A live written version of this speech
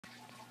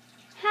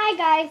Hi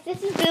guys,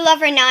 this is Boo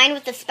Lover 9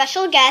 with a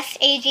special guest,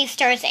 AG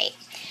Stars 8.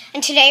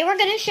 And today we're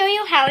going to show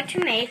you how to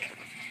make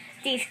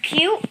these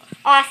cute,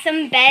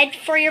 awesome bed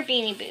for your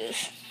Beanie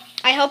Boos.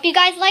 I hope you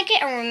guys like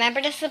it and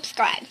remember to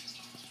subscribe.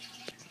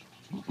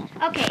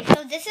 Okay,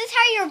 so this is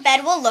how your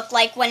bed will look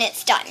like when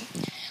it's done.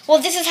 Well,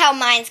 this is how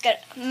mine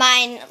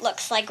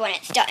looks like when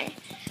it's done.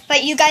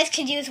 But you guys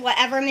could use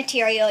whatever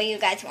material you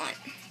guys want.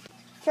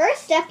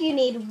 First step, you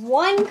need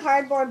one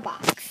cardboard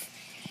box.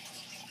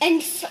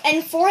 And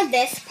for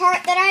this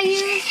part that I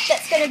use,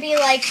 that's going to be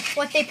like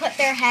what they put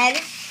their head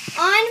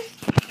on,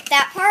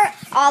 that part,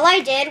 all I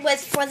did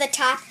was for the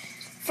top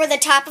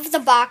of the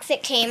box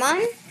it came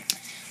on,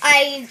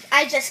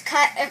 I just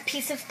cut a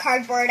piece of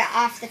cardboard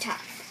off the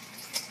top.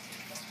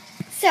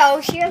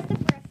 So here's the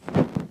first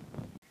step.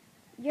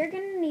 You're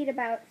going to need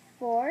about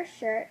 4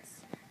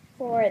 shirts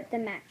for the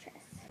mattress.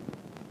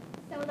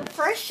 So the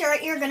first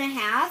shirt you're going to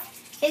have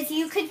is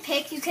you could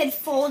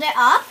fold it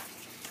up,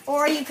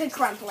 or you could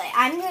crumple it.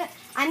 I'm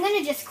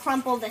gonna just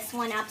crumple this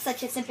one up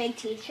such it's a big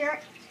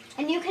t-shirt.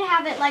 And you could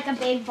have it like a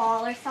big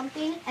ball or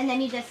something, and then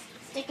you just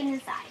stick it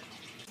inside.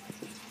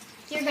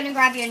 You're gonna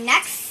grab your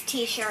next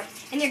t-shirt,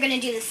 and you're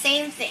gonna do the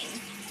same thing.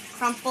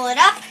 Crumple it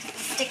up,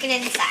 stick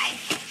it inside.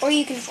 Or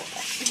you can fold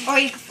it. Or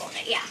you can fold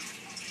it, yeah.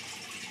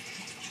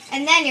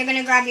 And then you're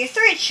gonna grab your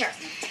third shirt.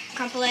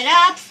 Crumple it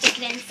up, stick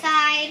it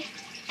inside.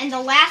 And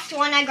the last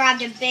one, I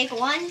grabbed a big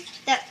one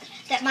that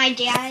my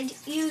dad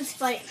used,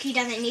 but he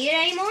doesn't need it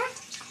anymore.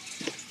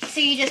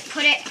 So you just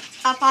put it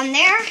up on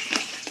there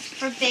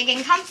for big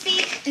and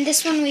comfy. And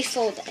this one we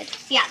folded.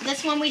 Yeah,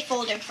 this one we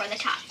folded for the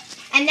top.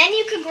 And then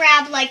you could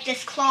grab like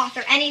this cloth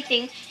or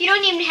anything. You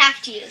don't even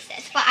have to use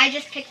this, but I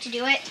just picked to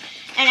do it.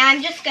 And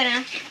I'm just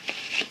gonna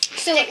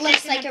so it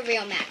looks like a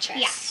real mattress.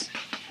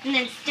 Yeah. And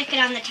then stick it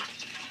on the top.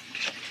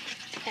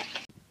 Okay.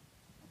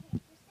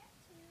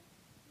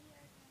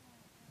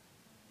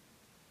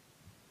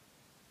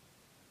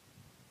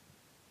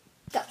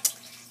 Go.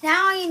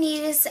 Now all you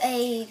need is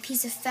a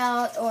piece of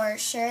felt or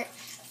shirt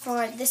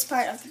for this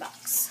part of the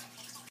box.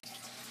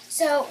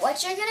 So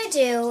what you're going to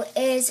do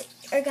is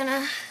you're going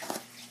to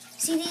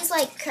see these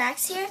like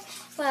cracks here?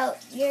 Well,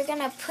 you're going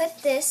to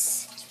put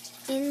this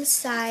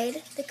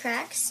inside the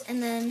cracks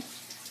and then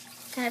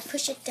kind of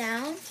push it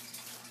down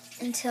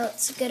until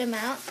it's a good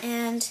amount,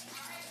 and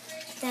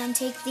then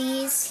take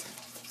these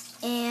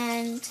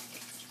and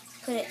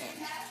put it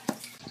in.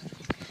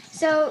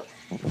 So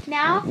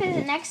now for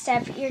the next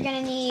step, you're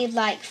going to need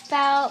like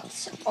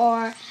felt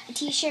or a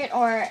t-shirt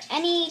or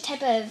any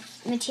type of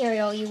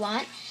material you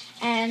want,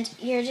 and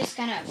you're just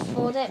going to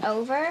fold it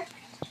over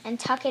and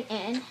tuck it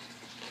in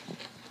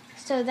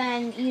so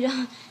then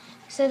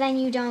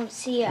you don't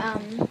see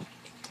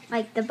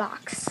like the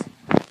box.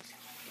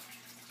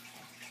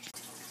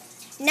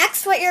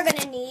 Next, what you're going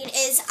to need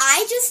is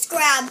I just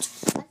grabbed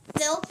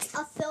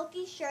a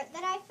silky shirt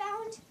that I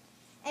found.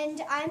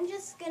 And I'm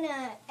just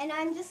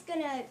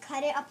gonna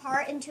cut it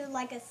apart into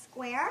like a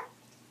square.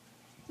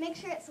 Make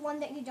sure it's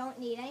one that you don't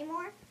need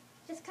anymore.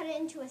 Just cut it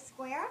into a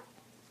square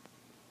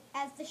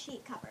as the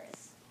sheet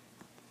covers.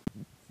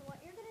 So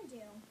what you're gonna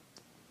do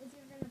is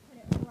you're gonna put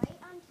it right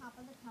on top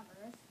of the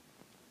covers,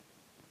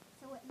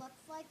 so it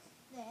looks like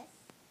this.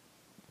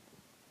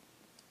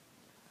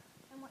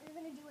 And what you're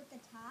gonna do with the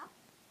top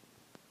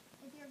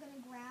is you're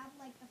gonna grab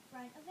like the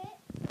front of it,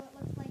 so it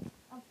looks like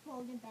a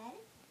folded bed,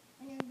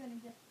 and you're gonna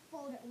just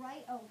fold it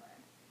right over.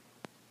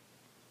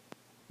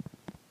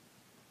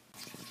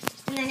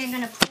 And then you're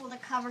going to pull the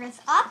covers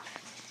up.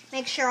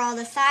 Make sure all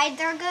the sides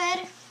are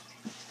good.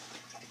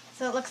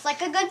 So it looks like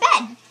a good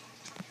bed.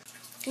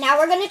 Now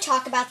we're going to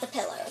talk about the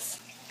pillows.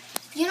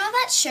 You know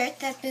that shirt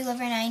that Boo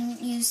Lover 9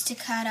 used to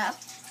cut up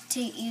to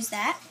use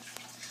that?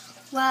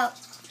 Well,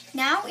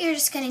 now we're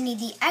just going to need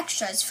the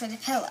extras for the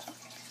pillow.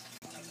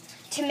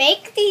 To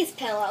make these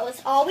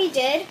pillows, all we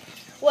did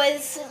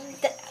was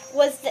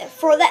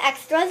for the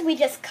extras, we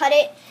just cut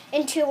it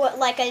into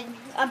like a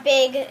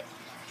big,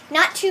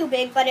 not too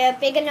big, but a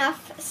big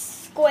enough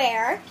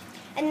square.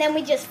 And then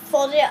we just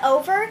folded it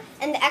over,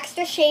 and the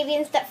extra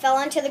shavings that fell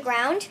onto the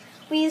ground,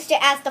 we used it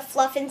as the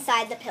fluff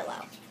inside the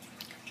pillow.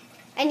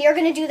 And you're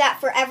going to do that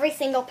for every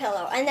single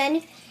pillow. And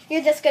then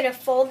you're just going to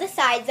fold the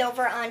sides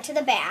over onto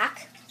the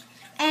back.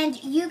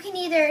 And you can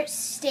either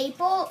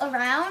staple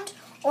around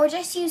or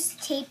just use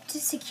tape to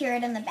secure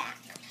it in the back.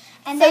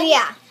 And so then,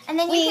 yeah. And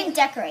then you can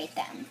decorate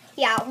them.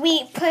 Yeah,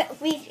 we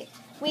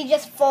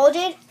just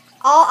folded.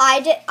 All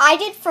I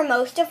did for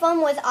most of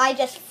them was I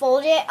just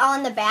folded it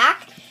on the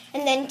back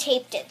and then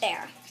taped it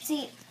there.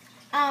 See,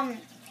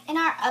 in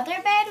our other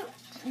bed,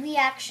 we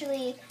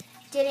actually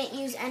didn't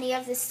use any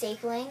of the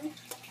stapling,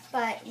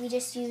 but we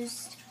just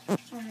used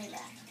only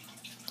that.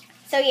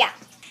 So yeah,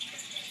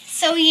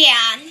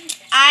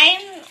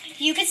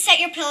 you could set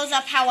your pillows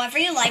up however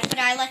you like, but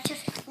I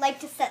like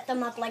to set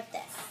them up like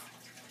this.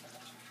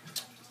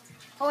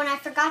 Oh, and I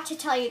forgot to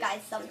tell you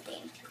guys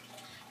something.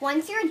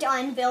 Once you're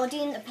done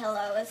building the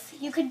pillows,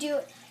 you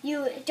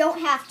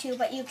don't have to,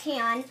 but you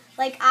can.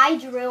 Like I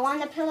drew on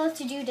the pillows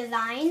to do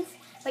designs,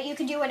 but you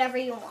could do whatever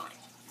you want.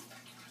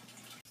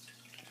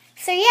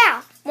 So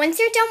yeah, Once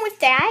you're done with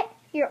that,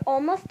 you're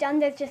almost done.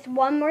 There's just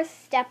one more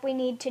step we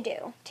need to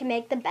do to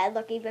make the bed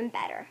look even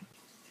better.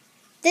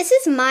 This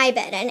is my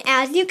bed, and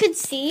as you can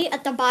see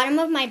at the bottom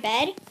of my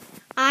bed,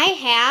 I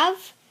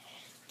have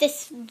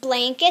this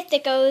blanket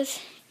that goes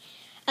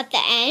at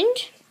the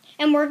end,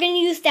 and we're going to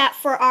use that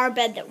for our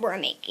bed that we're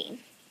making.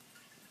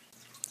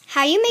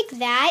 How you make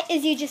that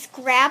is you just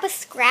grab a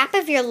scrap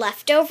of your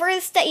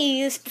leftovers that you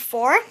used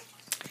before,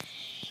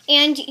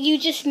 and you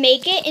just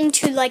make it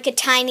into like a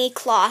tiny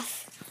cloth.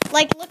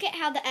 Like, look at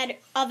how the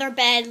other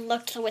bed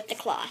looked with the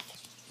cloth.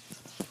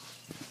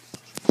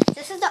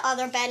 This is the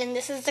other bed, and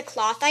this is the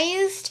cloth I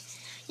used.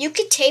 You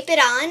could tape it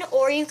on,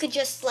 or you could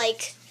just,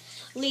 like,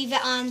 leave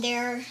it on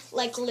there,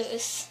 like,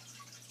 loose.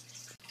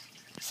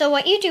 So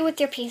what you do with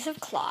your piece of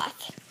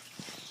cloth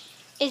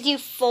is you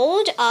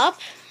fold up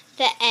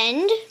the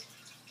end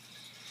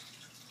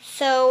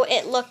so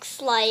it looks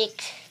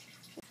like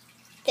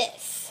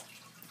this.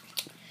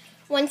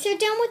 Once you're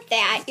done with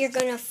that, you're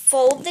going to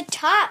fold the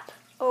top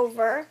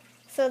over,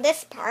 so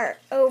this part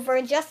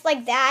over just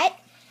like that,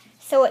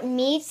 so it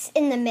meets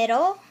in the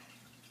middle,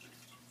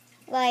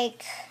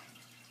 like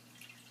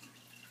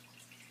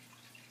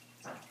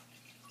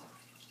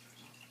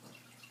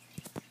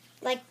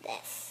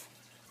this.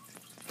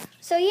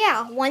 So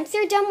yeah, once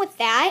you're done with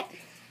that,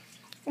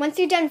 once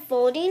you're done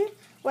folding,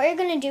 what you're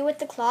going to do with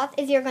the cloth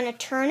is you're going to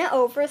turn it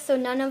over so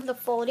none of the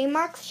folding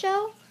marks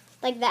show,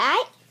 like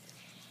that,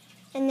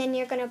 and then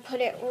you're going to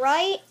put it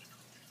right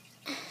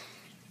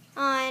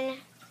on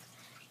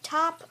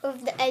top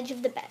of the edge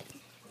of the bed.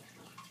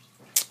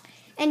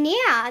 And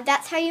yeah,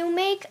 that's how you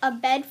make a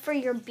bed for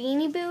your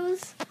Beanie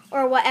Boos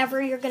or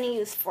whatever you're going to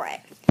use for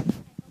it.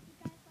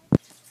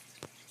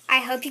 I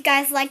hope you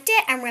guys liked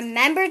it, and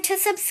remember to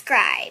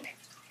subscribe.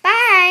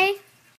 Bye!